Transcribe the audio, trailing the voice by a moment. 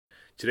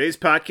Today's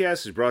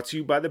podcast is brought to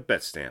you by the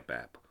BetStamp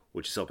app,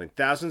 which is helping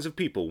thousands of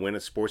people win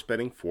at sports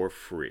betting for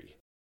free.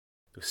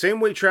 The same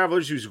way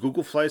travelers use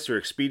Google Flights or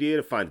Expedia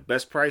to find the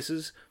best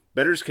prices,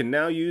 bettors can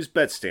now use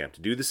BetStamp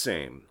to do the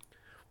same.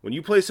 When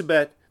you place a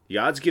bet, the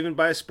odds given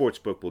by a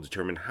sportsbook will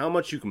determine how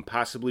much you can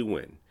possibly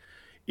win.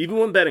 Even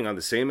when betting on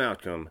the same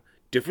outcome,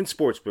 different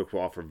sportsbooks will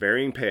offer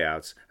varying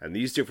payouts, and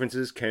these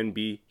differences can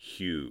be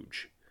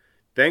huge.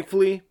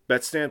 Thankfully,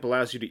 BetStamp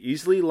allows you to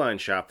easily line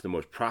shop for the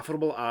most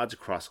profitable odds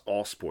across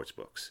all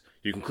sportsbooks.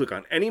 You can click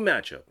on any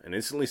matchup and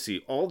instantly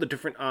see all the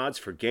different odds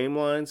for game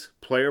lines,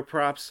 player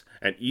props,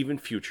 and even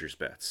futures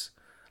bets.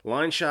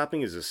 Line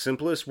shopping is the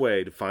simplest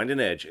way to find an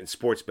edge in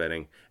sports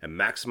betting and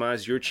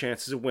maximize your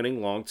chances of winning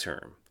long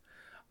term.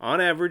 On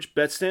average,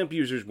 BetStamp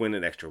users win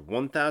an extra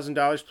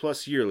 $1,000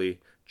 plus yearly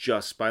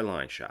just by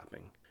line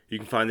shopping. You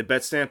can find the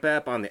BetStamp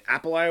app on the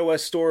Apple iOS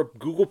Store,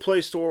 Google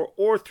Play Store,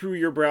 or through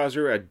your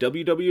browser at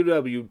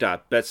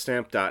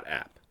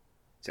www.betstamp.app.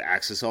 To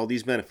access all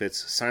these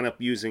benefits, sign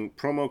up using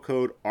promo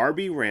code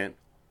RBRANT,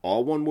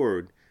 all one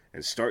word,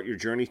 and start your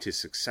journey to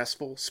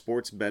successful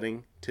sports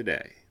betting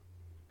today.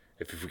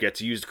 If you forget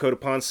to use the code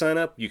upon sign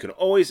up, you can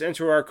always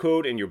enter our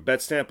code in your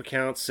BetStamp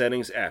account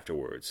settings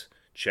afterwards.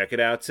 Check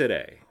it out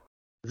today.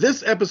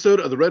 This episode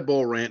of the Red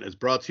Bull Rant is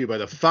brought to you by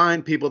the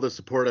fine people that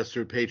support us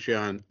through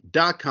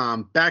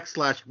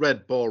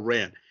patreon.com/Red Bull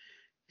Rant.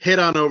 Head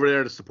on over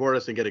there to support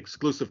us and get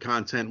exclusive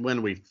content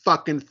when we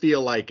fucking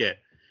feel like it.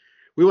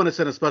 We want to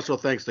send a special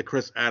thanks to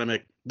Chris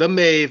Adamick, the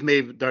Maeve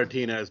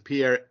Martinez,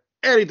 Pierre,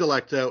 Eddie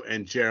Delecto,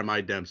 and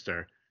Jeremiah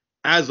Dempster.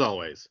 As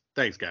always,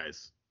 thanks,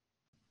 guys.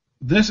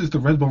 This is the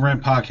Red Bull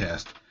Rant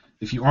podcast.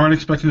 If you aren't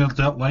expecting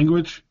adult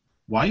language,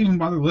 why even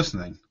bother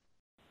listening?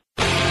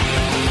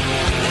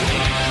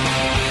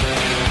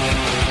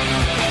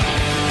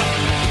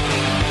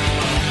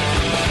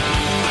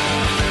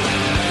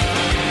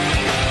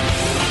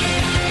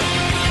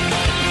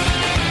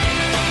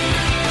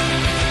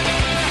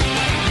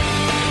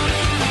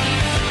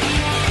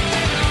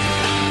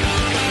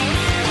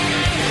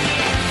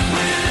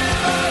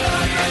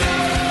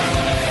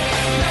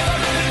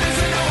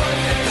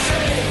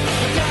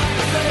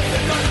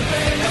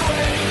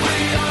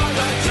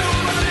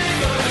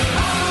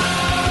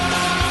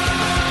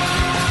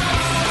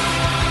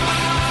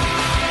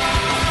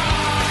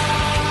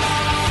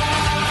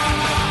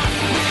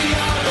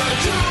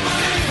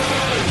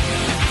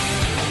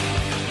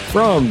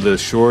 From the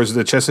shores of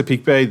the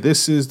Chesapeake Bay,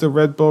 this is the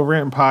Red Bull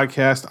Rant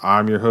Podcast.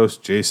 I'm your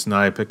host, Jason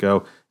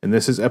Iapico, and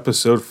this is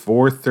episode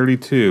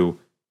 432,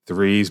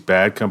 Three's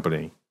Bad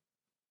Company.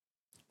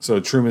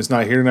 So Truman's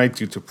not here tonight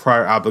due to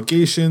prior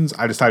obligations.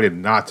 I decided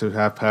not to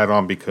have Pat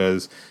on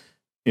because,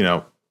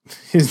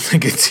 his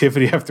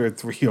negativity after a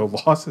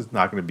 3-0 loss is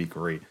not going to be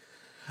great.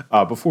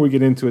 Before we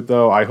get into it,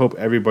 though, I hope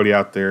everybody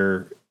out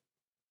there,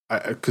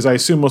 because I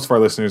assume most of our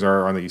listeners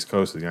are on the East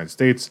Coast of the United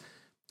States,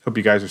 hope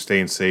you guys are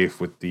staying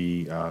safe with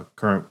the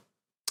current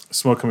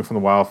smoke coming from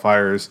the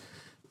wildfires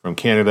from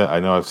Canada. I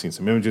know I've seen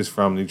some images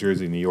from New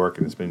Jersey, New York,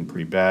 and it's been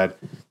pretty bad.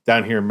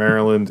 Down here in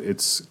Maryland,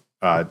 it's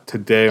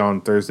today on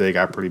Thursday, it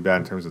got pretty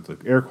bad in terms of the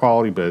air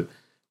quality, but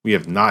we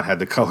have not had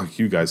the color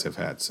you guys have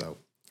had. So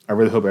I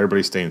really hope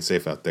everybody's staying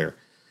safe out there.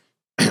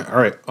 All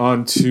right,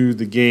 on to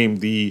the game.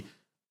 The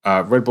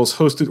Red Bulls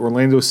hosted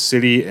Orlando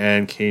City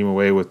and came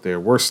away with their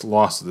worst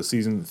loss of the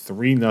season,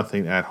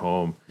 3-0 at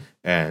home.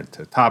 And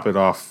to top it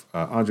off,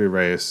 Andre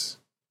Reyes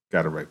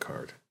got a red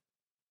card.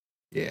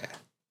 Yeah.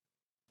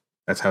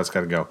 That's how it's got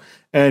to go.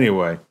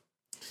 Anyway,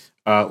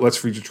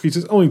 let's read your tweets.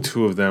 There's only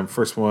two of them.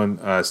 First one,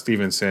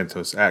 Steven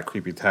Santos at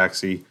Creepy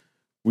Taxi.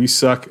 We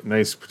suck.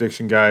 Nice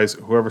prediction, guys.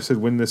 Whoever said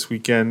win this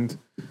weekend.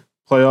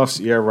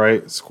 Playoffs, yeah,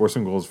 right. Score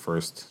some goals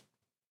first.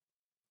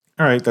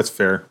 All right, that's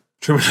fair.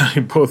 Truman and I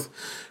both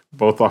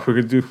thought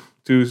we could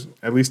do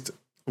at least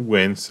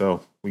win,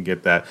 so we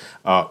get that.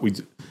 I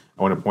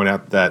want to point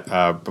out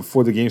that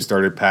before the game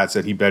started, Pat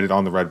said he betted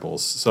on the Red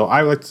Bulls. So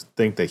I like to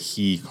think that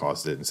he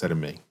caused it instead of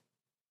me.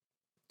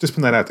 Just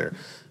put that out there.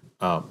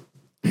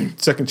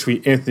 Second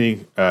tweet,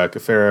 Anthony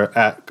Gaffera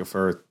at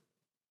Gaffera.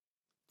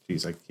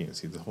 Jeez, I can't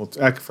see the whole.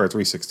 At Gaffera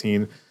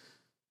 316.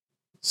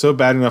 So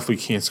bad enough we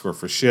can't score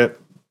for shit.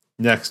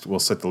 Next, we'll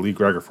set the league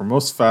record for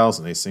most fouls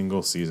in a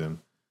single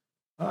season.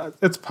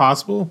 It's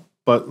possible,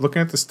 but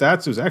looking at the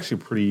stats, it was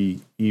actually pretty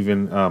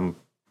even.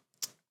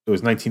 It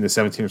was 19 to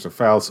 17 or so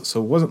fouls,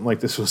 so it wasn't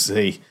like this was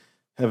a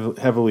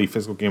heavily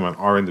physical game on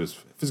our end. It was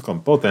physical on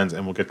both ends,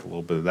 and we'll get to a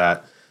little bit of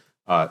that.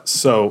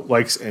 So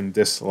likes and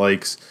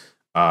dislikes.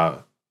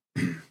 My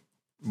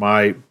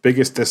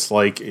biggest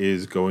dislike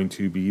is going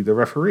to be the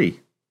referee.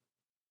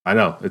 I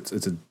know it's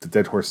a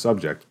dead horse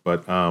subject,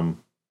 but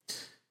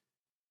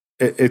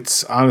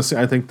it's honestly,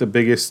 I think, the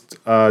biggest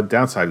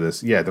downside of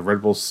this. Yeah, the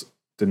Red Bulls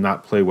did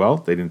not play well.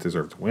 They didn't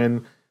deserve to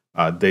win.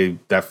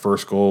 That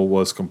first goal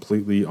was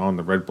completely on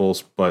the Red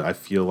Bulls, but I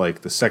feel like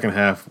the second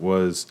half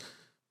was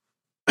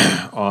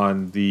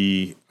on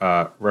the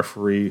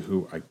referee,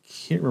 who I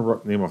can't remember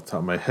the name off the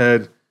top of my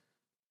head.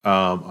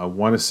 I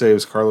want to say it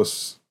was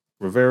Carlos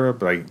Rivera,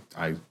 but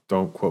I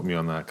don't quote me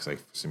on that because I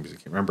for some reason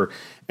can't remember.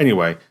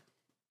 Anyway,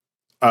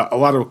 A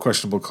lot of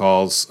questionable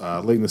calls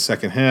late in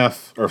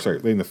the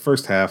late in the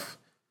first half.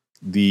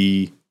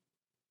 The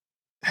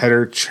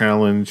header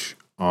challenge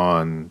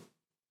on,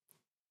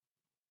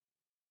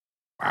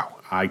 wow,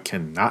 I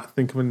cannot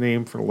think of a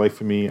name for the life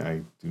of me.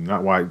 I do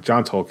not. Why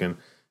John Tolkien,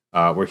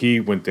 where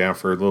he went down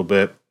for a little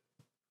bit,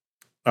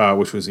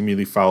 which was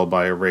immediately followed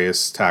by a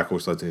Reyes tackle,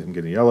 which led to him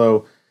getting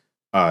yellow.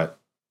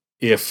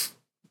 If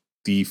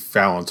the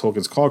foul on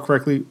Tolkien's called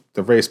correctly,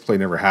 the Reyes play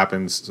never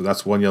happens, so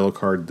that's one yellow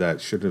card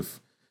that should have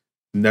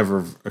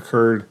never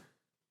occurred,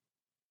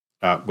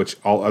 which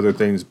all other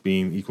things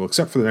being equal,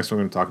 except for the next one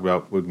I'm going to talk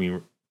about, would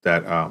mean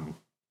that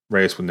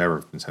Reyes would never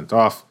have been sent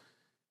off.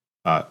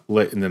 And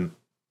then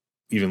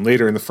even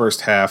later in the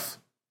first half,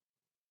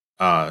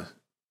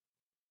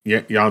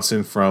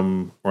 Janssen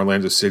from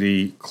Orlando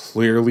City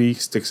clearly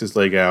sticks his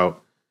leg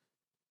out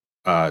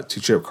to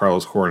chip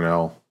Carlos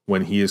Coronel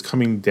when he is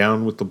coming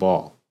down with the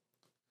ball.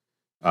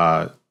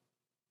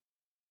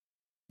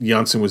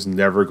 Janssen was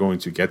never going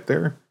to get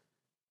there.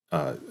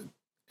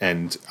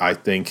 And I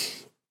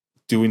think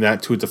doing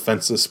that to a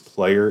defenseless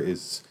player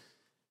is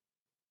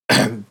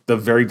the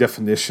very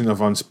definition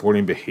of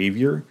unsporting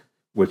behavior,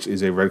 which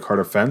is a red card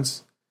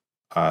offense.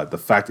 The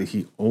fact that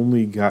he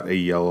only got a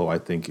yellow, I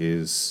think,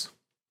 is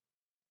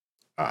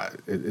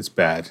it's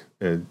bad.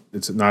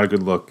 It's not a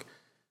good look.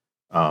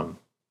 And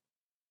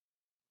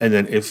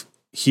then if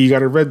he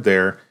got a red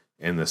there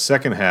in the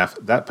second half,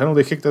 that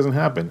penalty kick doesn't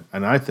happen.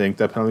 And I think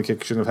that penalty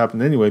kick shouldn't have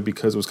happened anyway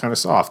because it was kind of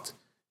soft.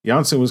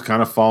 Janssen was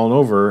kind of falling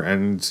over,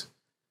 and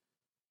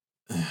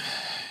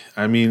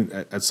I mean,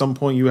 at some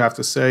point you have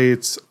to say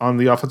it's on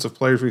the offensive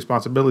player's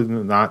responsibility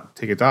to not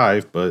take a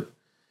dive, but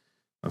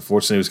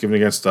unfortunately it was given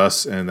against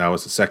us, and that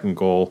was the second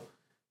goal.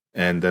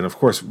 And then, of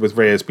course, with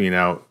Reyes being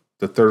out,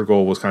 the third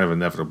goal was kind of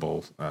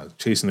inevitable.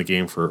 Chasing the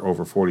game for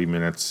over 40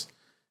 minutes,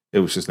 it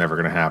was just never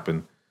going to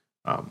happen.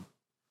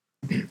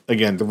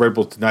 Again, the Red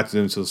Bulls did not do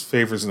themselves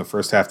favors in the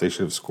first half. They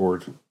should have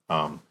scored.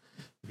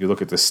 If you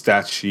look at the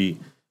stat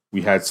sheet,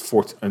 we had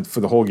for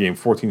the whole game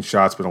 14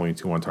 shots, but only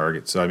 2 on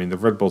target. So, I mean, the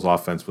Red Bulls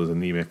offense was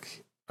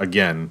anemic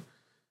again.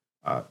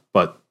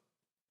 But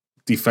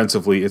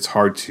defensively, it's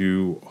hard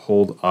to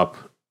hold up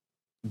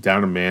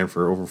down a man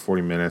for over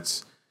 40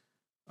 minutes,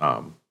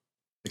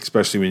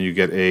 especially when you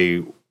get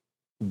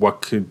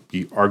what could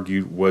be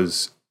argued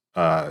was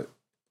a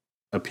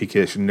PK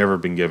that should never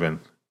have been given,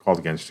 called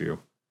against you.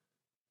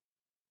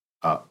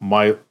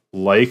 My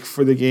like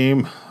for the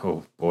game,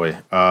 oh boy.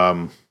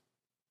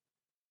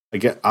 I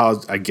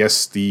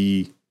guess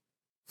the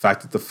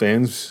fact that the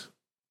fans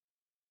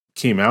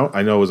came out,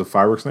 I know it was a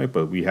fireworks night,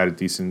 but we had a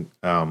decent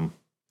fan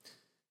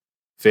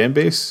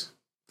base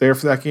there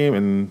for that game,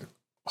 and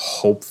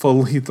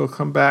hopefully they'll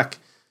come back.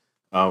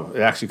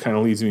 It actually kind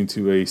of leads me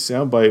to a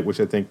soundbite, which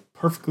I think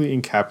perfectly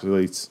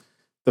encapsulates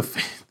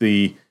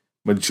the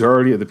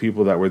majority of the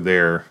people that were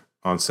there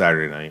on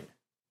Saturday night.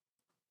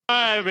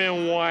 I've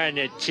been wanting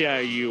to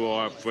tell you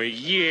off for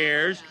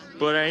years,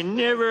 but I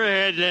never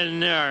had the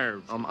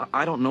nerve.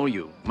 I don't know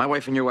you. My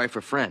wife and your wife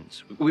are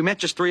friends. We met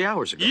just 3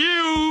 hours ago.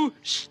 You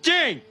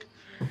stink!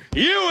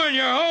 You and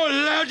your whole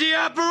lousy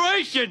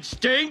operation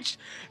stinks!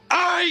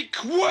 I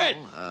quit!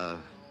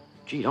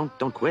 Gee,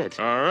 don't quit.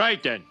 All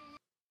right, then.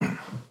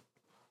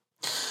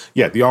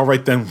 Yeah, the all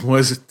right then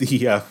was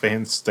the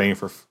fans staying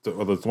for,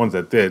 or the ones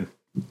that did,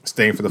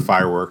 staying for the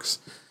fireworks.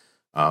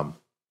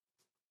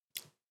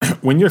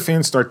 When your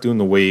fans start doing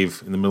the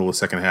wave in the middle of the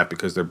second half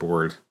because they're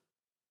bored,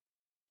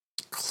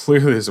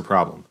 clearly there's a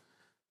problem.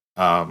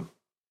 I'm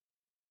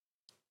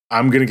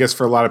going to guess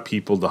for a lot of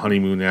people, the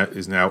honeymoon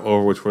is now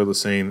over, which we're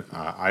saying.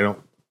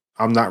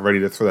 I'm not ready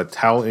to throw that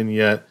towel in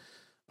yet.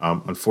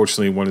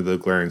 Unfortunately, one of the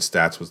glaring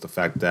stats was the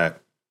fact that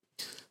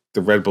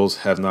the Red Bulls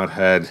have not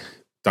had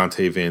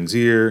Dante Van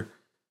Zier,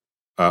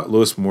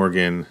 Lewis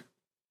Morgan,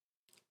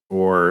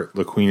 or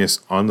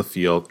Laquinas on the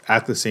field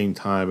at the same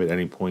time at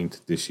any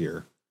point this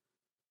year.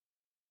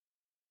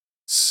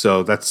 So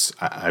it's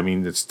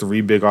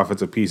 3 big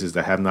offensive pieces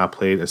that have not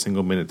played a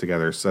single minute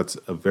together. So that's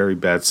a very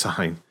bad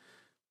sign.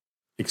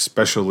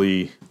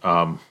 Especially,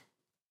 let's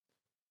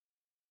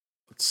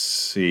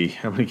see,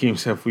 how many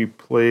games have we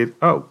played?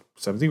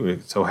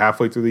 17. So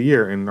halfway through the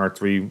year, and our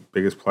 3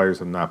 biggest players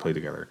have not played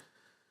together.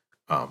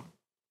 Of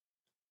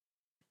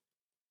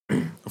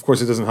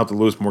course, it doesn't help that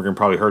Lewis Morgan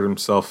probably hurt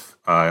himself.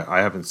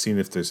 I haven't seen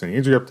if there's any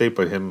injury update,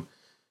 but him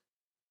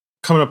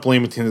coming up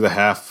lame at the end of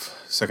the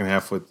second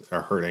half with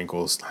a hurt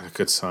ankle is not a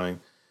good sign.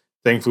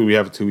 Thankfully, we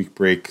have a 2-week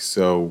break,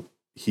 so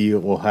he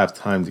will have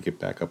time to get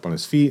back up on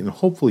his feet, and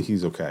hopefully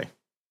he's okay.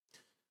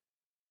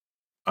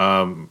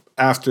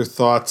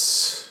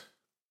 Afterthoughts,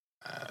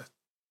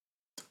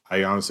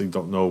 I honestly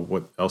don't know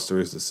what else there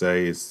is to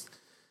say. It's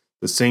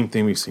the same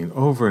thing we've seen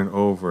over and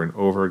over and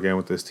over again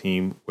with this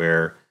team,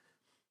 where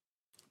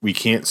we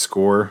can't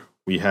score.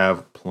 We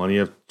have plenty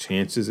of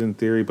chances in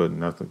theory, but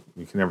nothing.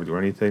 We can never do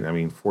anything. I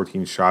mean,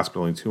 14 shots, but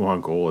only 2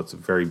 on goal. It's a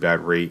very bad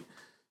rate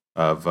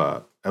of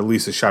at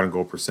least a shot on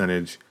goal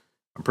percentage.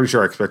 I'm pretty sure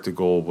our expected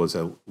goal was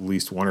at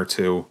least 1 or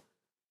 2.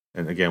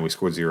 And again, we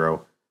scored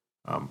 0.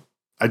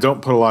 I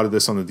don't put a lot of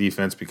this on the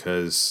defense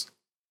because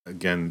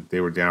again,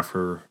 they were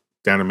down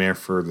a man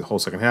for the whole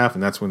second half,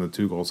 and that's when the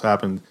 2 goals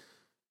happened.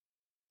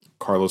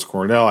 Carlos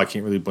Coronel, I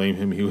can't really blame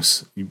him.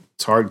 It's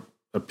hard.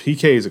 A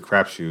PK is a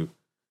crapshoot,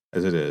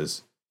 as it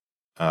is.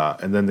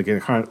 And then they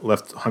get kind of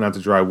left hung out to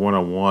dry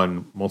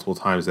 1-on-1 multiple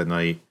times that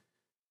night.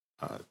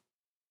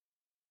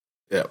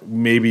 Yeah,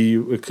 maybe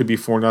it could be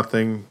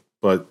 4-0,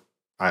 but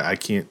I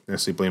can't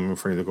necessarily blame him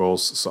for any of the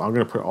goals. So I'm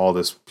going to put all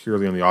this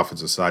purely on the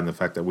offensive side and the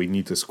fact that we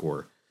need to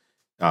score.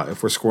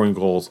 If we're scoring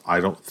goals, I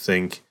don't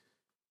think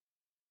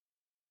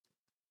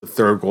the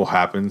third goal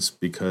happens,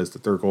 because the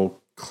third goal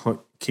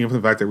came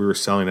from the fact that we were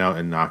selling out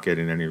and not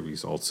getting any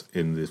results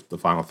in the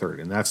final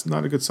third. And that's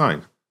not a good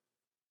sign.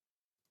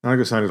 Not a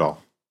good sign at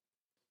all.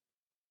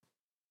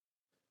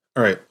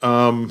 All right.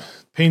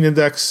 Pain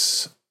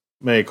index,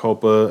 mea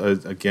culpa.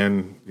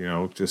 Again,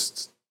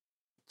 just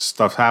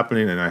stuff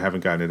happening, and I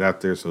haven't gotten it out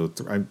there. So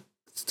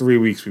it's 3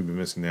 weeks we've been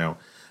missing now.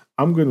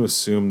 I'm going to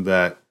assume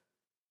that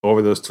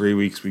over those 3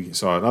 weeks we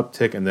saw an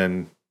uptick, and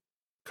then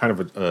kind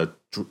of a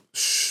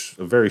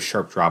very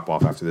sharp drop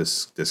off after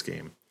this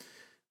game.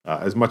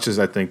 As much as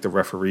I think the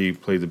referee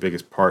played the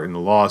biggest part in the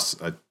loss,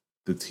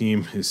 the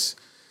team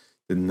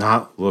did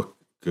not look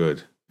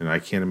good, and I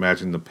can't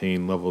imagine the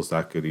pain level is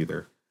that good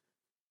either.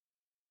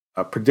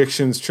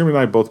 Predictions, Truman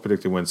and I both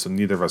predicted wins, so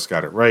neither of us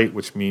got it right,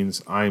 which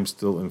means I am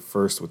still in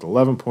first with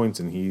 11 points,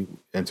 and he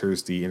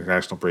enters the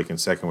international break in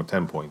second with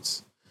 10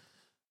 points.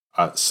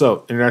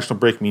 So international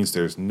break means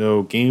there's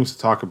no games to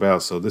talk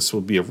about, so this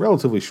will be a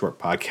relatively short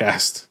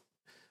podcast,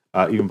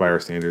 even by our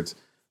standards.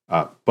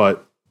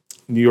 But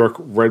New York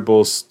Red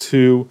Bulls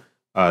 2,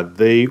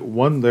 they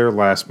won their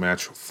last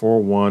match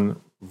 4-1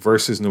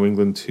 versus New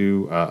England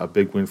 2, a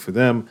big win for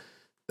them.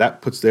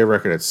 That puts their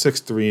record at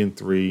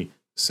 6-3-3,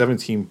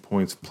 17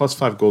 points, plus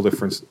 5 goal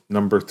difference,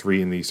 number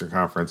 3 in the Eastern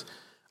Conference.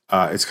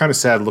 It's kind of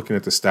sad looking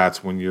at the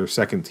stats when your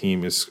second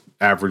team is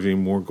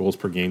averaging more goals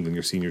per game than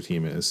your senior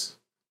team is.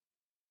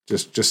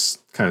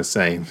 Just kind of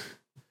saying.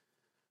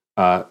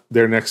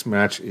 Their next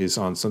match is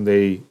on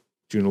Sunday,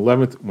 June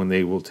 11th, when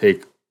they will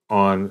take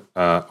on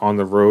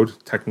the road,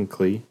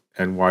 technically,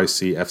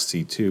 NYC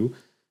FC2.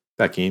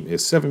 That game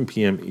is 7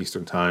 p.m.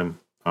 Eastern Time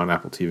on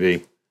Apple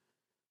TV.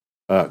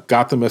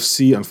 Gotham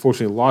FC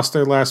unfortunately lost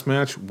their last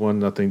match,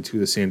 1-0 to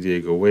the San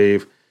Diego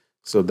Wave.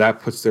 So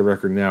that puts their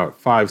record now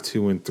at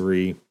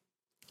 5-2-3,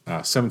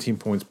 17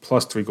 points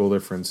plus 3 goal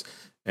difference,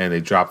 and they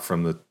dropped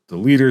from the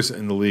leaders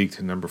in the league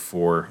to number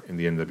 4 in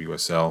the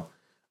NWSL.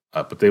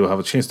 But they will have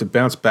a chance to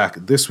bounce back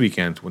this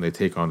weekend when they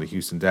take on the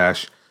Houston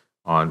Dash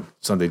on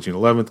Sunday, June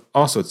 11th,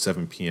 also at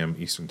 7 p.m.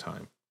 Eastern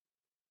Time.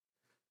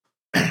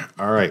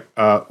 All right,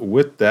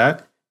 with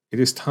that, it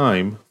is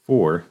time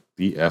for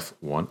the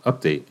F1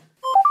 update.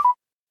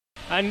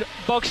 And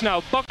box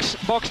now, box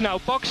forward.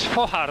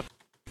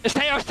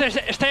 Stay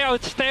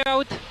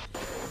out.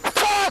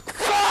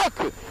 Fuck!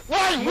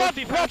 Why? What?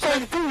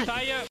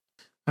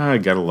 I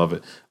gotta love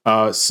it.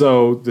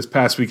 So this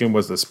past weekend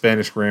was the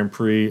Spanish Grand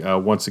Prix.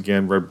 Once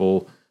again, Red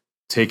Bull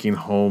taking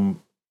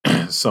home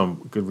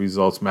some good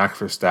results. Max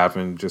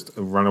Verstappen, just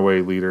a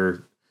runaway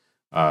leader,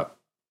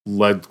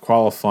 led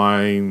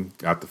qualifying,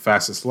 got the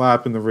fastest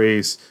lap in the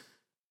race,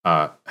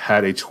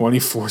 had a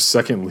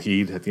 24-second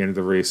lead at the end of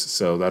the race,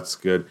 so that's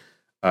good.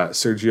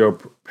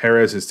 Sergio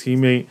Perez, his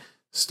teammate,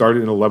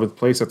 started in 11th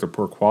place after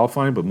poor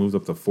qualifying, but moved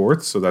up to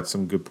 4th, so that's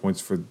some good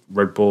points for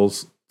Red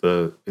Bulls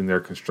in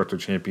their Constructor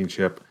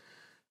Championship.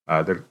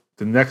 The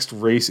next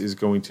race is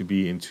going to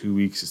be in 2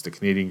 weeks. It's the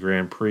Canadian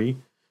Grand Prix.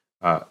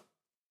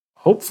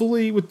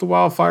 Hopefully, with the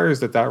wildfires,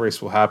 that race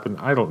will happen.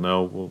 I don't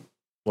know. We'll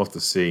have to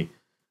see.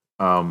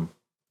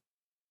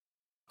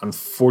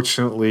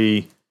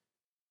 Unfortunately,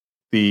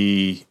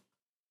 the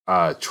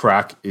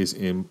track is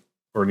in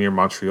or near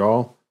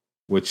Montreal,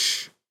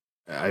 which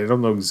I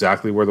don't know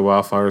exactly where the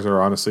wildfires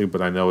are, honestly,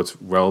 but I know it's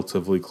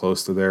relatively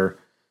close to there.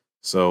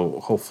 So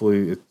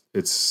hopefully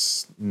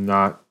it's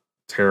not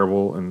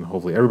terrible, and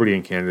hopefully everybody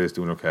in Canada is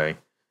doing okay.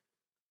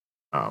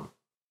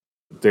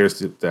 There's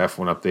the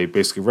F1 update.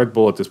 Basically, Red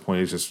Bull at this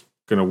point is just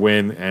going to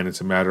win, and it's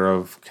a matter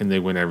of can they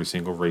win every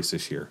single race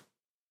this year?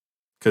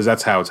 Because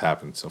that's how it's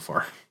happened so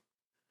far.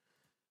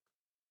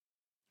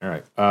 All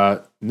right.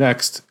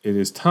 Next, it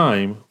is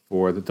time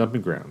for the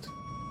dumping ground.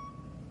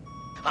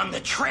 I'm the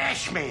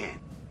trash man.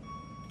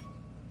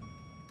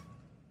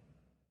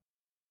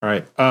 All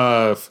right.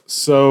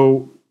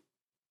 So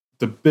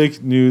the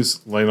big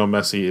news: Lionel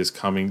Messi is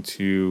coming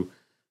to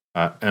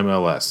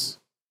MLS.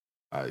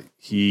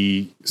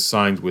 He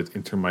signed with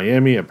Inter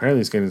Miami. Apparently,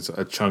 he's getting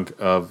a chunk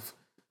of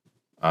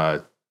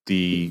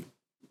the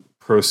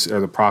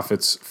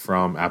profits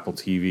from Apple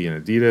TV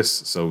and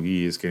Adidas. So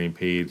he is getting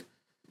paid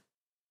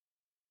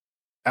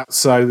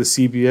outside of the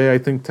CBA, I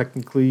think,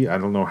 technically. I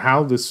don't know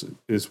how this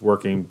is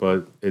working,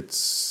 but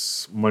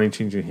it's money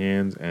changing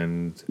hands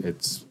and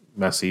it's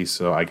messy.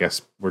 So I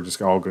guess we're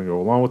just all going to go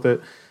along with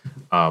it.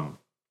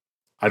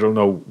 I don't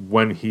know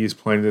when he's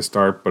planning to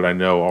start, but I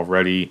know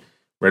already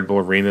Red Bull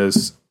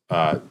Arena's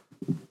a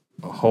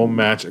home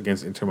match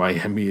against Inter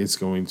Miami is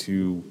going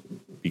to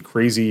be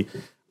crazy.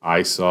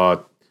 I saw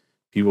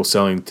people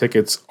selling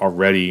tickets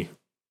already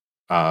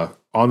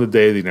on the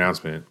day of the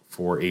announcement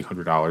for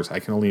 $800. I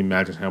can only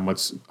imagine how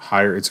much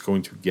higher it's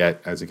going to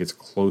get as it gets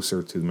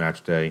closer to the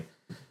match day.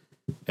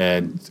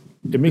 And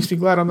it makes me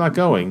glad I'm not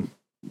going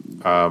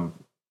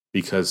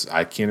because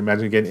I can't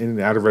imagine getting in and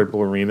out of Red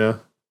Bull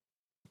Arena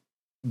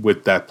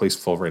with that place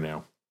full right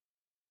now.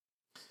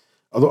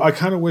 Although I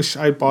kind of wish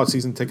I bought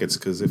season tickets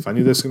because if I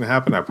knew this was going to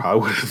happen, I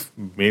probably would have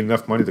made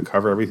enough money to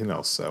cover everything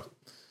else. So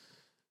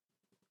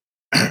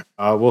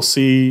we'll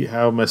see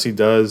how Messi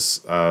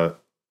does.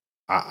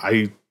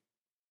 I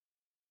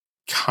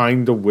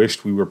kind of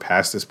wished we were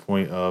past this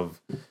point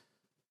of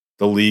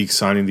the league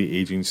signing the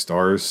aging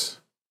stars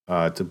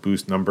to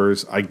boost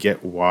numbers. I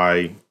get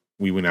why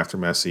we went after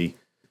Messi,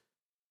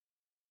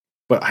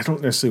 but I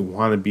don't necessarily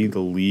want to be the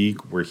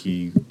league where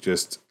he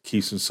just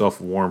keeps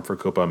himself warm for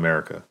Copa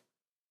America.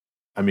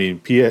 I mean,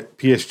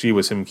 PSG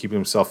was him keeping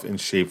himself in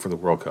shape for the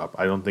World Cup.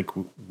 I don't think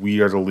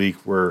we are the league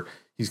where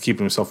he's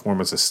keeping himself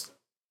warm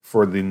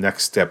for the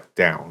next step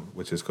down,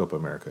 which is Copa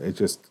America.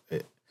 This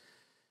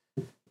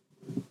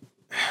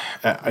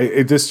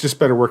just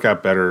better work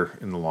out better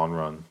in the long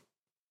run.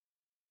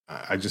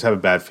 I just have a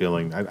bad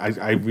feeling.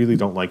 I really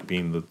don't like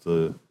being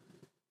the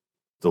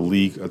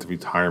league of the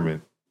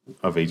retirement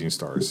of aging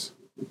stars.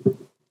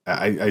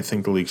 I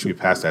think the league should be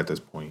past that at this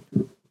point.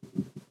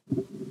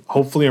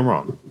 Hopefully I'm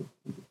wrong.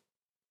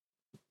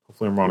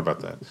 Hopefully I'm wrong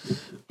about that.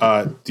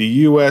 The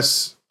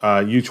U.S.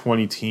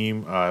 U20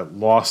 team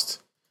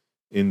lost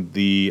in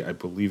the, I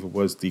believe it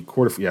was the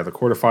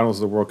quarterfinals of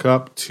the World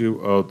Cup,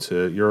 2-0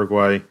 to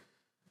Uruguay.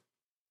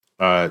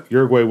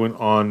 Uruguay went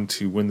on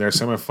to win their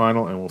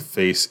semifinal and will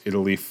face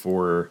Italy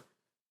for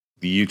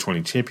the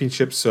U20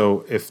 championship.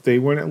 So if they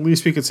win, at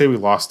least we could say we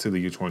lost to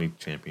the U20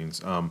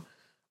 champions.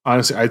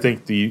 Honestly, I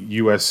think the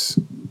U.S.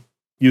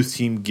 youth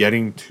team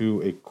getting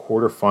to a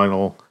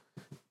quarterfinal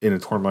in a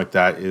tournament like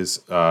that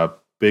is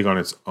big on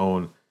its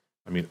own.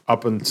 I mean,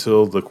 up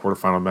until the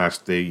quarterfinal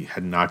match, they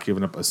had not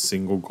given up a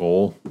single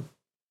goal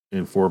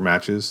in 4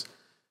 matches.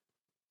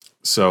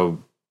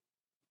 So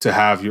to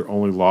have your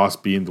only loss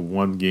being the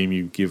one game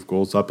you give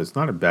goals up, it's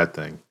not a bad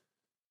thing.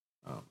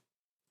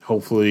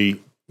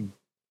 Hopefully,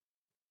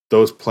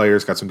 those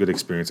players got some good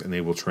experience and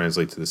they will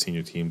translate to the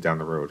senior team down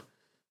the road.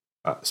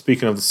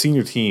 Speaking of the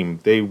senior team,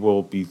 they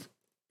will be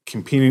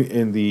competing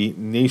in the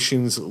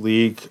Nations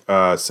League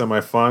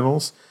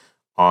semifinals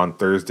on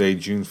Thursday,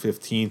 June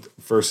 15th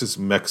versus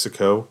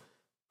Mexico.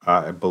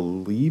 I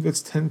believe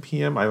it's 10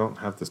 p.m. I don't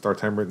have the start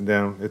time written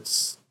down.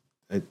 It's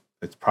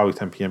probably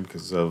 10 p.m.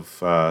 because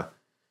of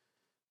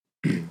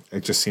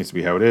it just seems to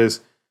be how it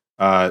is.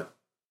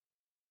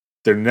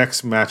 Their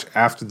next match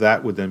after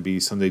that would then be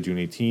Sunday, June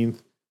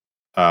 18th.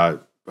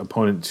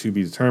 Opponent to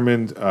be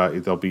determined.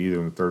 They'll be either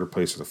in the third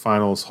place or the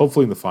finals.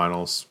 Hopefully in the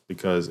finals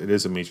because it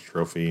is a major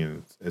trophy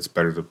and it's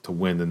better to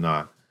win than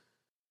not.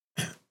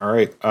 All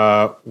right.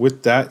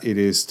 With that, it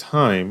is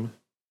time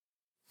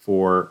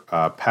for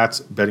Pat's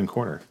Betting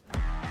Corner.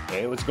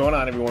 Hey, what's going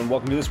on, everyone?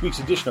 Welcome to this week's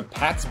edition of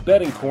Pat's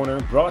Betting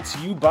Corner, brought to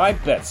you by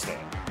BetStamp.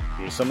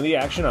 Here's some of the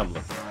action I'm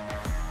looking at.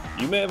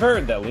 You may have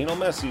heard that Lionel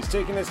Messi is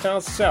taking his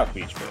talents to South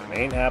Beach, but it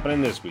ain't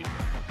happening this weekend.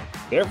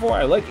 Therefore,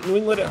 I like New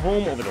England at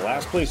home over the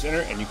last place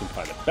winner, and you can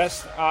find the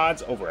best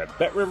odds over at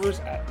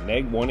BetRivers at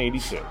neg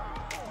 182.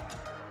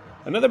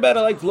 Another bet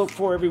I like to look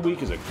for every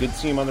week is a good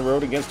team on the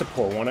road against a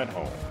poor one at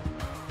home.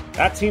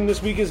 That team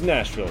this week is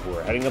Nashville, who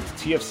are heading up to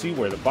TFC,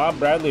 where the Bob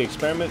Bradley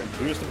experiment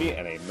appears to be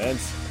an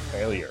immense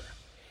failure.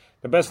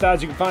 The best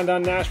odds you can find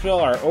on Nashville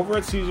are over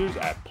at Caesars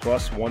at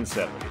plus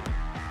 170.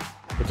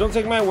 But don't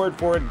take my word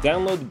for it.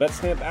 Download the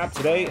BetStamp app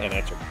today and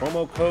enter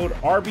promo code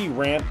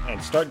RBRANT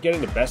and start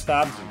getting the best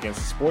odds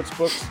against the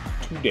sportsbooks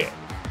today.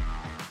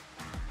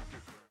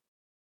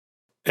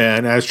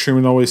 And as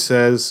Truman always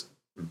says,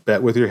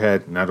 bet with your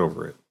head, not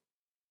over it.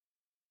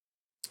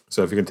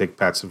 So if you're going to take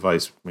Pat's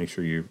advice, make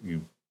sure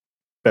you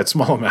bet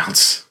small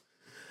amounts.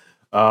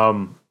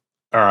 All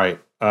right.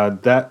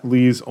 That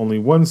leaves only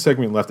one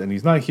segment left, and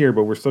he's not here,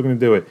 but we're still going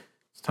to do it.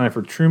 It's time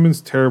for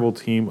Truman's Terrible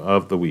Team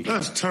of the Week.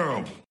 That's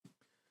terrible.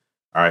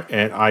 All right,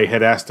 and I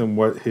had asked him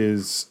what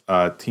his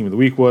team of the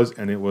week was,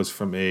 and it was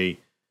from a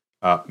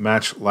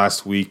match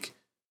last week.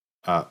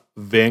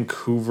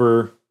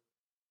 Vancouver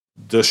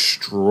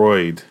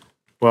destroyed.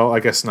 Well, I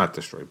guess not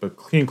destroyed, but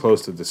came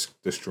close to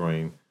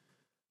destroying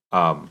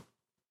the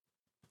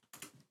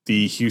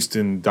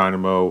Houston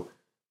Dynamo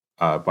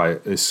by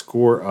a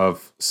score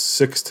of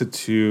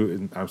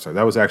 6-2. I'm sorry,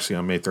 that was actually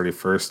on May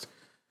 31st.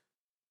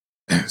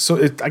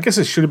 So I guess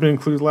it should have been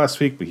included last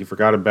week, but he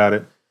forgot about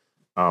it.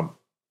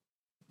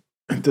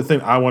 The thing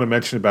I want to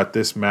mention about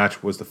this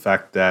match was the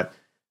fact that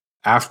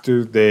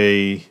after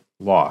they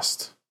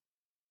lost,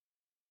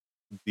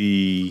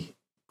 the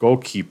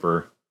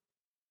goalkeeper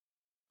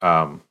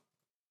for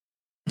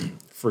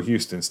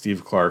Houston,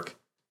 Steve Clark,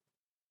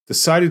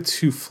 decided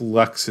to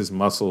flex his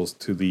muscles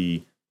to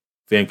the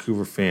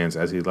Vancouver fans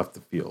as he left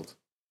the field.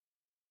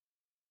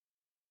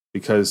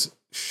 Because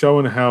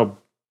showing how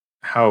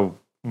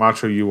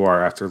macho you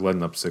are after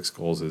letting up 6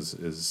 goals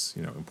is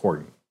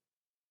important.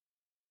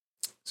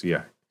 So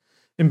yeah.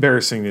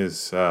 Embarrassing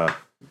is to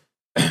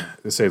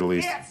say the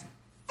least.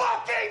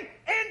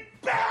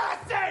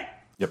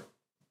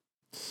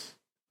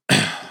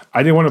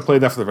 I didn't want to play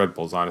that for the Red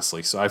Bulls,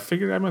 honestly, so I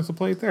figured I might as well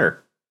play it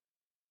there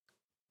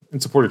in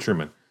support of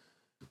Truman.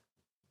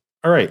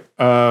 All right,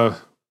 we're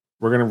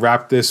going to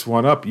wrap this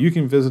one up. You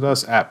can visit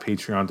us at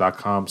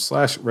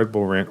patreon.com/Red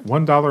Bull Rant.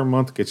 $1 a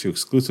month gets you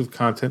exclusive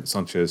content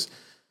such as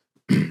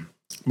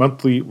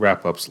monthly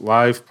wrap-ups,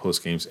 live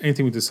post-games,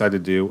 anything we decide to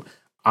do.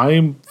 I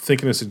am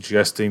thinking of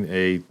suggesting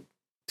a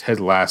Ted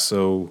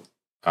Lasso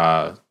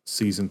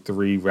season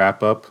 3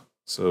 wrap-up.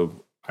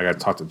 So I got to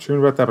talk to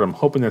Truman about that, but I'm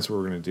hoping that's what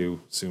we're going to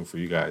do soon for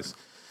you guys.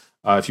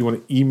 If you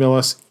want to email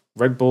us,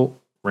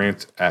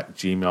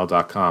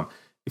 redbullrant@gmail.com.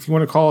 If you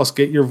want to call us,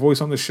 get your voice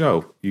on the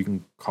show. You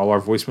can call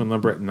our voicemail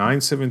number at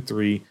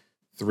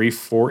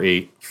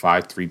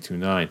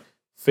 973-348-5329.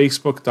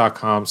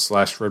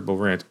 Facebook.com/Red Bull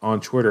Rant. On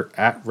Twitter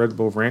at Red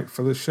Bull Rant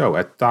for the show.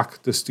 At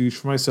Doc the Stooge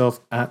for myself.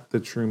 At The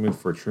Truman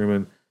for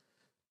Truman.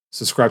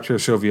 Subscribe to our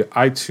show via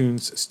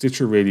iTunes,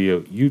 Stitcher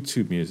Radio,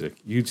 YouTube Music,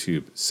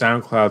 YouTube,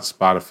 SoundCloud,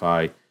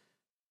 Spotify,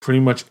 pretty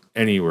much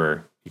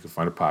anywhere you can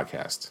find a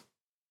podcast.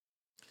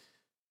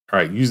 All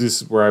right, usually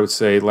this is where I would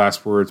say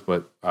last words,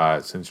 but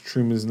since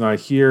Truman's not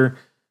here,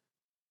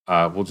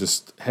 we'll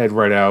just head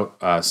right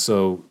out.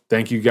 So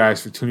thank you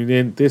guys for tuning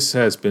in. This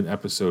has been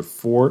episode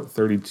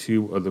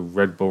 432 of the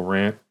Red Bull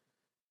Rant.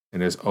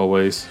 And as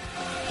always,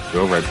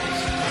 go Red Bulls.